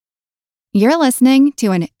You're listening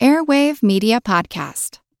to an Airwave Media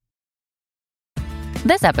Podcast.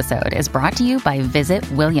 This episode is brought to you by Visit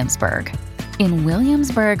Williamsburg. In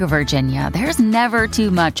Williamsburg, Virginia, there's never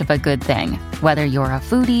too much of a good thing. Whether you're a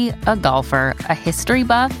foodie, a golfer, a history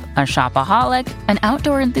buff, a shopaholic, an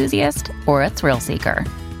outdoor enthusiast, or a thrill seeker,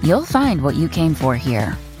 you'll find what you came for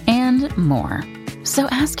here and more. So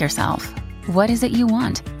ask yourself, what is it you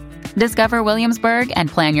want? Discover Williamsburg and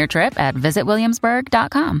plan your trip at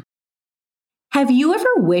visitwilliamsburg.com. Have you ever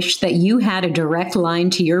wished that you had a direct line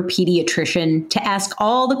to your pediatrician to ask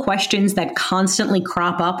all the questions that constantly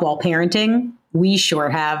crop up while parenting? We sure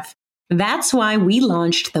have. That's why we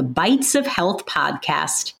launched the Bites of Health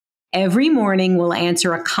podcast. Every morning, we'll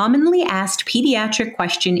answer a commonly asked pediatric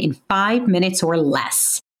question in 5 minutes or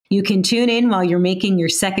less. You can tune in while you're making your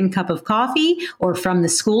second cup of coffee or from the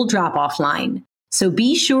school drop-off line. So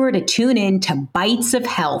be sure to tune in to Bites of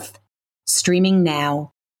Health, streaming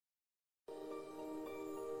now.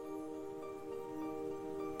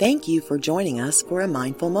 Thank you for joining us for a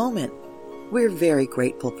mindful moment. We're very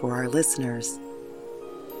grateful for our listeners.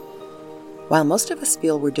 While most of us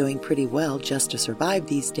feel we're doing pretty well just to survive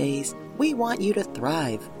these days, we want you to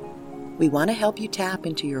thrive. We want to help you tap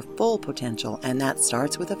into your full potential, and that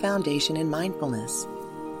starts with a foundation in mindfulness.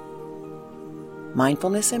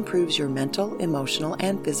 Mindfulness improves your mental, emotional,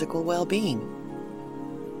 and physical well-being.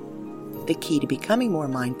 The key to becoming more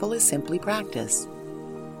mindful is simply practice.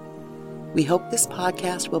 We hope this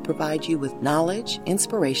podcast will provide you with knowledge,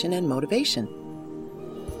 inspiration, and motivation.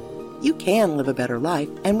 You can live a better life,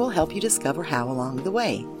 and we'll help you discover how along the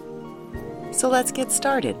way. So let's get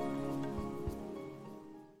started.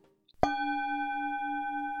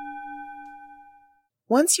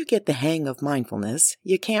 Once you get the hang of mindfulness,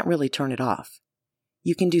 you can't really turn it off.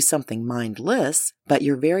 You can do something mindless, but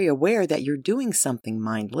you're very aware that you're doing something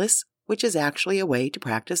mindless, which is actually a way to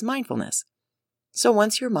practice mindfulness. So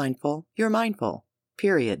once you're mindful,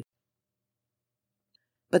 period.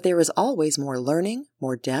 But there is always more learning,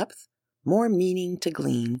 more depth, more meaning to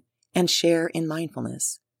glean and share in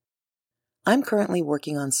mindfulness. I'm currently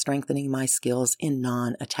working on strengthening my skills in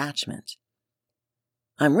non-attachment.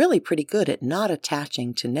 I'm really pretty good at not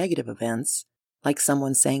attaching to negative events, like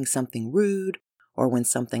someone saying something rude or when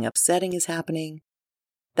something upsetting is happening.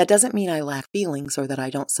 That doesn't mean I lack feelings or that I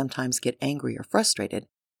don't sometimes get angry or frustrated,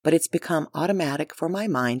 but it's become automatic for my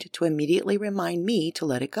mind to immediately remind me to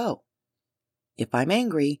let it go. If I'm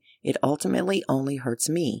angry, it ultimately only hurts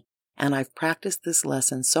me, and I've practiced this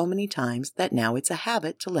lesson so many times that now it's a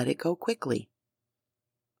habit to let it go quickly.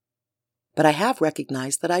 But I have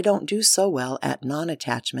recognized that I don't do so well at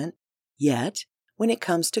non-attachment yet when it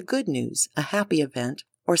comes to good news, a happy event,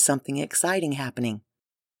 or something exciting happening.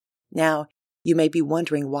 Now, you may be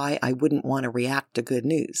wondering why I wouldn't want to react to good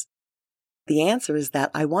news. The answer is that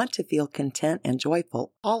I want to feel content and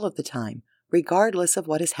joyful all of the time, regardless of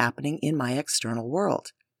what is happening in my external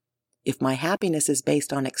world. If my happiness is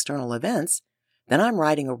based on external events, then I'm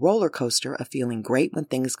riding a roller coaster of feeling great when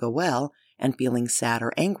things go well and feeling sad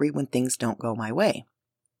or angry when things don't go my way.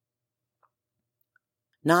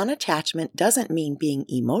 Non-attachment doesn't mean being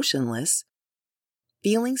emotionless.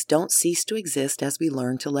 Feelings don't cease to exist as we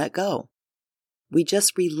learn to let go. We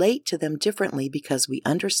just relate to them differently because we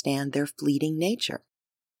understand their fleeting nature.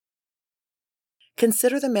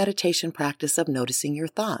 Consider the meditation practice of noticing your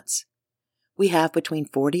thoughts. We have between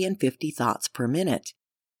 40 and 50 thoughts per minute.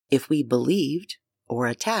 If we believed or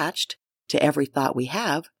attached to every thought we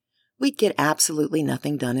have, we'd get absolutely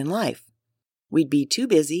nothing done in life. We'd be too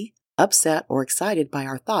busy, upset, or excited by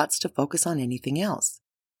our thoughts to focus on anything else.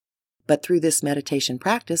 But through this meditation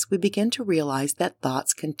practice, we begin to realize that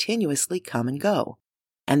thoughts continuously come and go,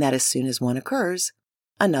 and that as soon as one occurs,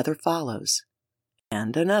 another follows,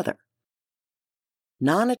 and another.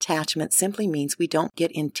 Non-attachment simply means we don't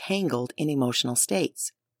get entangled in emotional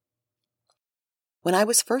states. When I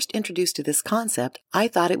was first introduced to this concept, I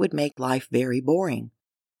thought it would make life very boring.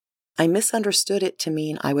 I misunderstood it to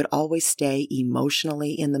mean I would always stay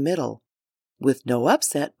emotionally in the middle, with no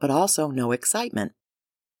upset but also no excitement.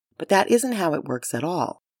 But that isn't how it works at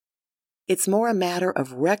all. It's more a matter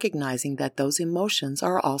of recognizing that those emotions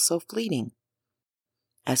are also fleeting.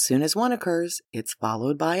 As soon as one occurs, it's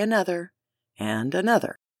followed by another and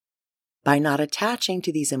another. By not attaching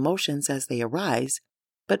to these emotions as they arise,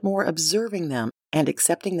 but more observing them and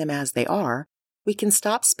accepting them as they are, we can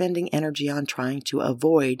stop spending energy on trying to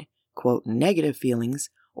avoid, quote, negative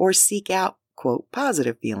feelings or seek out, quote,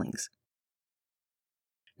 positive feelings.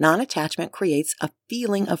 Non-attachment creates a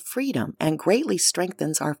feeling of freedom and greatly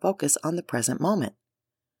strengthens our focus on the present moment.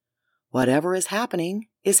 Whatever is happening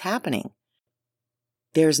is happening.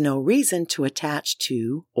 There's no reason to attach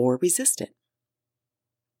to or resist it.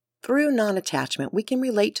 Through non-attachment, we can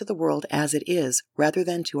relate to the world as it is rather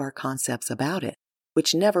than to our concepts about it,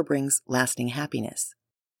 which never brings lasting happiness.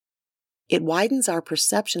 It widens our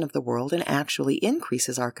perception of the world and actually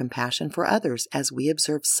increases our compassion for others as we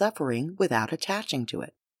observe suffering without attaching to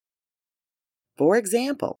it. For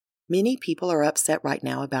example, many people are upset right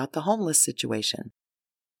now about the homeless situation.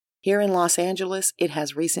 Here in Los Angeles, it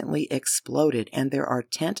has recently exploded, and there are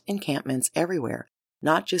tent encampments everywhere,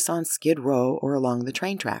 not just on Skid Row or along the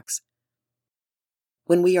train tracks.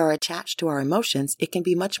 When we are attached to our emotions, it can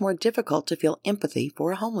be much more difficult to feel empathy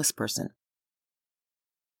for a homeless person.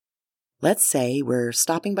 Let's say we're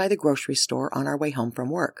stopping by the grocery store on our way home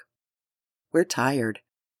from work. We're tired.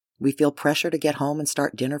 We feel pressure to get home and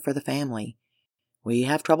start dinner for the family. We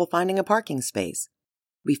have trouble finding a parking space.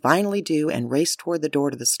 We finally do and race toward the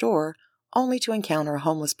door to the store, only to encounter a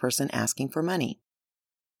homeless person asking for money.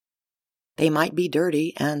 They might be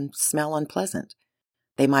dirty and smell unpleasant.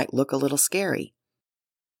 They might look a little scary.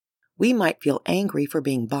 We might feel angry for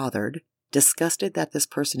being bothered, disgusted that this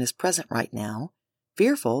person is present right now,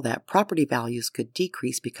 fearful that property values could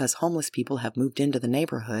decrease because homeless people have moved into the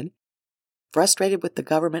neighborhood, frustrated with the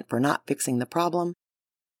government for not fixing the problem,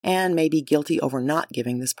 and maybe guilty over not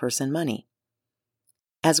giving this person money.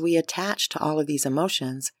 As we attach to all of these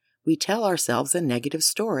emotions, we tell ourselves a negative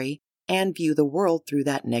story and view the world through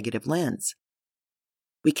that negative lens.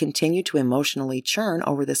 We continue to emotionally churn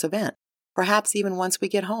over this event, perhaps even once we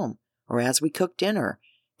get home, or as we cook dinner,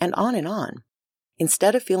 and on and on.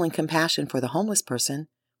 Instead of feeling compassion for the homeless person,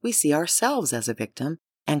 we see ourselves as a victim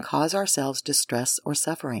and cause ourselves distress or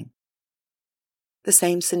suffering. The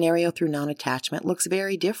same scenario through non-attachment looks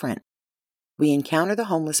very different. We encounter the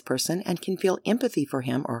homeless person and can feel empathy for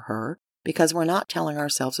him or her because we're not telling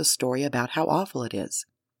ourselves a story about how awful it is.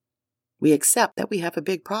 We accept that we have a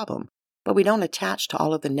big problem, but we don't attach to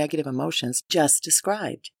all of the negative emotions just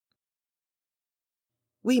described.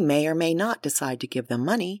 We may or may not decide to give them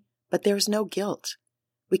money, but there's no guilt.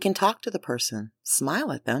 We can talk to the person,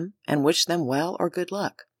 smile at them, and wish them well or good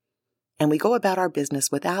luck. And we go about our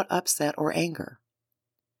business without upset or anger.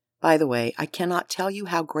 By the way, I cannot tell you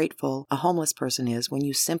how grateful a homeless person is when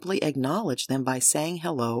you simply acknowledge them by saying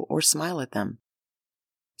hello or smile at them.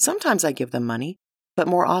 Sometimes I give them money, but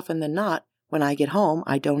more often than not, when I get home,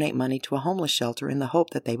 I donate money to a homeless shelter in the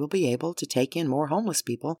hope that they will be able to take in more homeless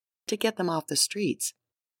people to get them off the streets.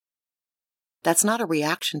 That's not a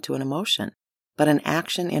reaction to an emotion, but an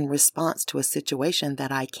action in response to a situation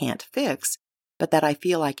that I can't fix, but that I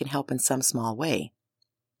feel I can help in some small way.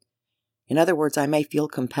 In other words, I may feel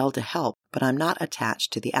compelled to help, but I'm not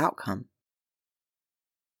attached to the outcome.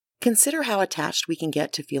 Consider how attached we can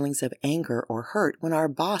get to feelings of anger or hurt when our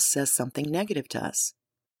boss says something negative to us.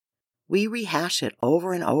 We rehash it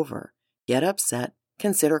over and over, get upset,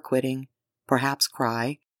 consider quitting, perhaps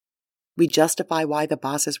cry. We justify why the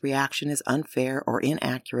boss's reaction is unfair or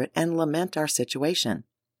inaccurate and lament our situation.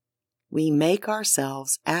 We make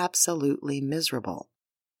ourselves absolutely miserable.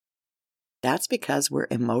 That's because we're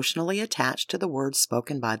emotionally attached to the words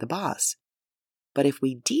spoken by the boss. But if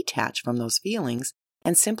we detach from those feelings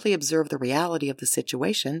and simply observe the reality of the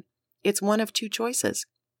situation, it's one of two choices.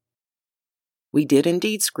 We did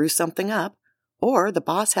indeed screw something up, or the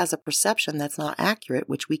boss has a perception that's not accurate,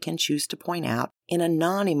 which we can choose to point out in a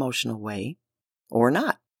non-emotional way, or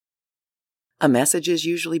not. A message is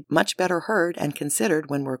usually much better heard and considered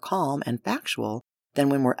when we're calm and factual than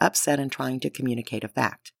when we're upset and trying to communicate a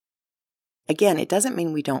fact. Again, it doesn't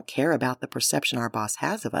mean we don't care about the perception our boss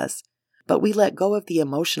has of us, but we let go of the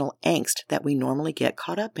emotional angst that we normally get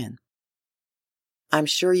caught up in. I'm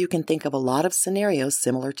sure you can think of a lot of scenarios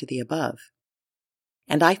similar to the above.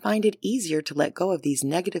 And I find it easier to let go of these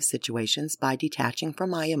negative situations by detaching from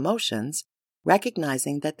my emotions,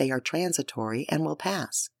 recognizing that they are transitory and will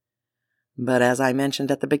pass. But as I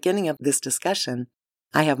mentioned at the beginning of this discussion,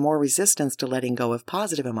 I have more resistance to letting go of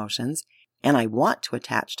positive emotions, and I want to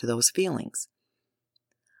attach to those feelings.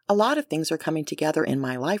 A lot of things are coming together in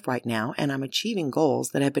my life right now, and I'm achieving goals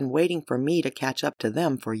that have been waiting for me to catch up to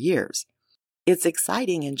them for years. It's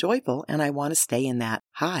exciting and joyful, and I want to stay in that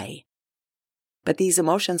high. But these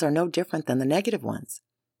emotions are no different than the negative ones.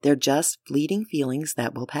 They're just fleeting feelings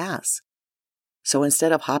that will pass. So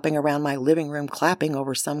instead of hopping around my living room clapping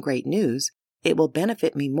over some great news, it will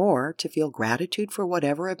benefit me more to feel gratitude for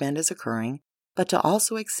whatever event is occurring, but to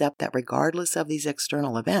also accept that regardless of these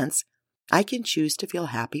external events, I can choose to feel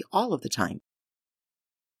happy all of the time.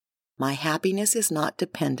 My happiness is not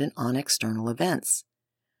dependent on external events.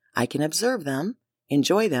 I can observe them,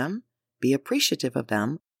 enjoy them, be appreciative of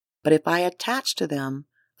them, but if I attach to them,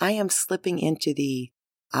 I am slipping into the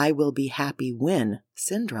I will be happy when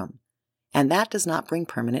syndrome, and that does not bring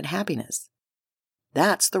permanent happiness.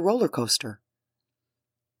 That's the roller coaster.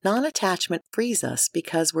 Non-attachment frees us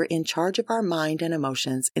because we're in charge of our mind and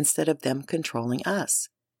emotions instead of them controlling us.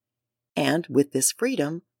 And with this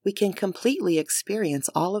freedom, we can completely experience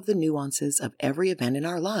all of the nuances of every event in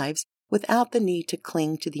our lives without the need to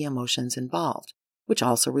cling to the emotions involved, which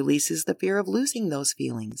also releases the fear of losing those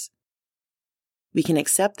feelings. We can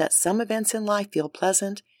accept that some events in life feel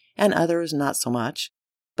pleasant and others not so much,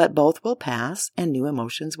 but both will pass and new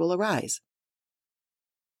emotions will arise.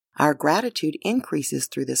 Our gratitude increases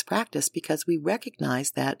through this practice because we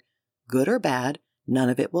recognize that, good or bad, none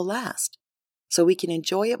of it will last. So we can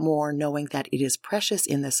enjoy it more knowing that it is precious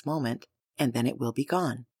in this moment and then it will be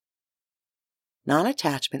gone.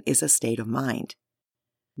 Non-attachment is a state of mind.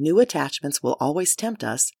 New attachments will always tempt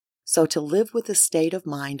us, so to live with a state of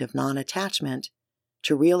mind of non-attachment,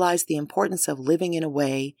 to realize the importance of living in a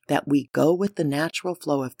way that we go with the natural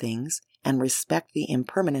flow of things and respect the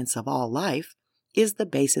impermanence of all life, is the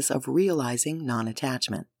basis of realizing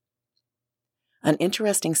non-attachment. An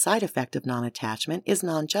interesting side effect of non-attachment is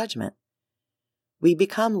non-judgment. We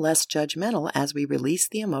become less judgmental as we release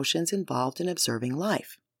the emotions involved in observing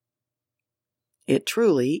life. It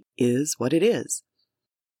truly is what it is.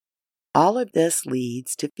 All of this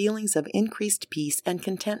leads to feelings of increased peace and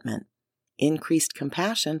contentment, increased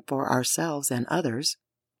compassion for ourselves and others,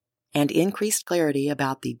 and increased clarity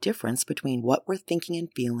about the difference between what we're thinking and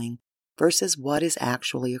feeling versus what is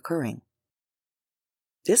actually occurring.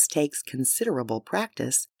 This takes considerable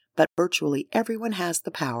practice, but virtually everyone has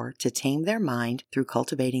the power to tame their mind through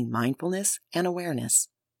cultivating mindfulness and awareness.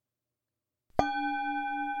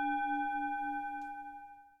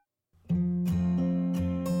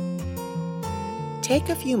 Take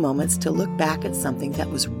a few moments to look back at something that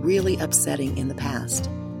was really upsetting in the past,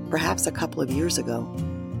 perhaps a couple of years ago.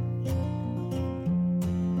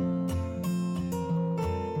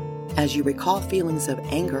 As you recall feelings of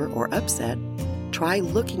anger or upset, try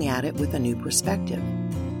looking at it with a new perspective.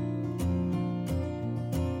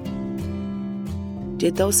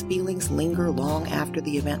 Did those feelings linger long after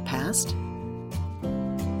the event passed?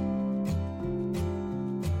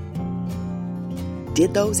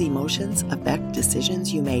 Did those emotions affect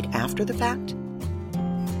decisions you made after the fact?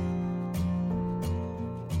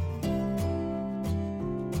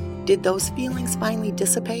 Did those feelings finally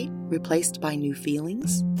dissipate, replaced by new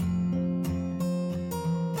feelings?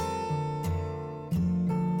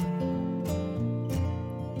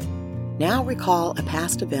 Now recall a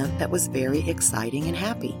past event that was very exciting and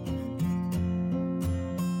happy.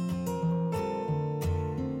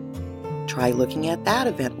 Try looking at that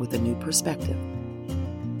event with a new perspective.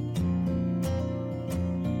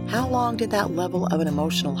 How long did that level of an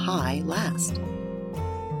emotional high last?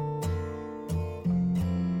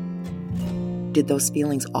 Did those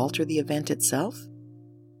feelings alter the event itself?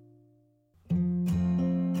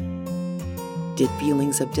 Did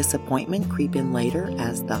feelings of disappointment creep in later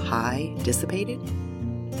as the high dissipated?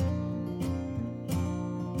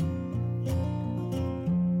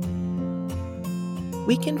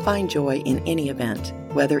 We can find joy in any event,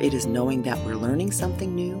 whether it is knowing that we're learning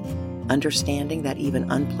something new, understanding that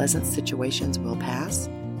even unpleasant situations will pass,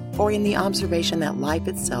 or in the observation that life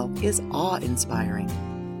itself is awe-inspiring.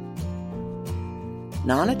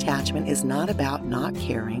 Non-attachment is not about not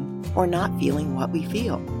caring or not feeling what we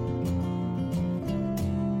feel.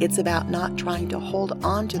 It's about not trying to hold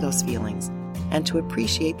on to those feelings and to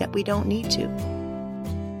appreciate that we don't need to.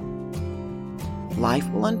 Life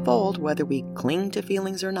will unfold whether we cling to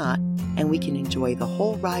feelings or not, and we can enjoy the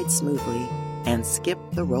whole ride smoothly and skip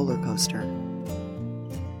the roller coaster.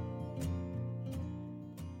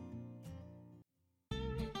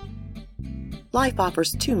 Life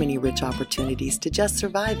offers too many rich opportunities to just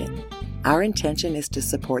survive in. Our intention is to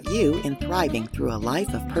support you in thriving through a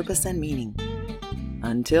life of purpose and meaning.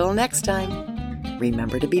 Until next time,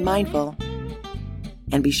 remember to be mindful.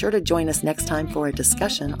 And be sure to join us next time for a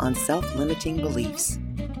discussion on self-limiting beliefs.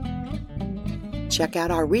 Check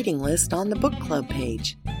out our reading list on the book club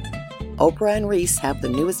page. Oprah and Reese have the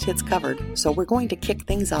newest hits covered, so we're going to kick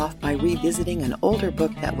things off by revisiting an older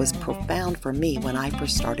book that was profound for me when I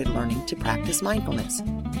first started learning to practice mindfulness,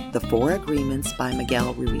 The 4 Agreements by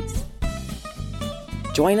Miguel Ruiz.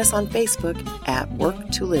 Join us on Facebook at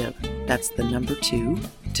Work to Live, that's the number 2,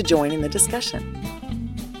 to join in the discussion.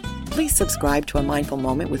 Please subscribe to A Mindful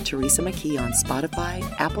Moment with Teresa McKee on Spotify,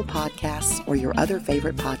 Apple Podcasts, or your other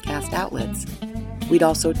favorite podcast outlets. We'd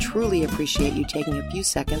also truly appreciate you taking a few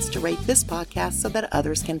seconds to rate this podcast so that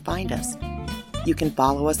others can find us. You can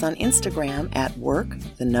follow us on Instagram at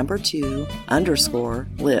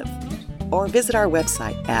work_2_live. or visit our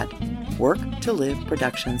website at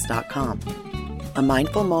worktoliveproductions.com. A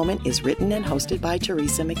Mindful Moment is written and hosted by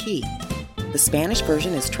Teresa McKee. The Spanish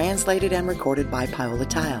version is translated and recorded by Paola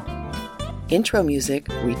Tile. Intro music,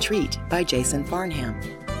 Retreat by Jason Farnham.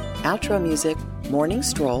 Outro music, Morning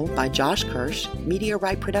Stroll by Josh Kirsch, Media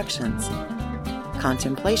Right Productions.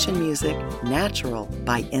 Contemplation music, Natural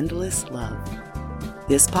by Endless Love.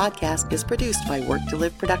 This podcast is produced by Work to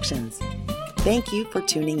Live Productions. Thank you for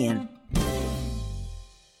tuning in.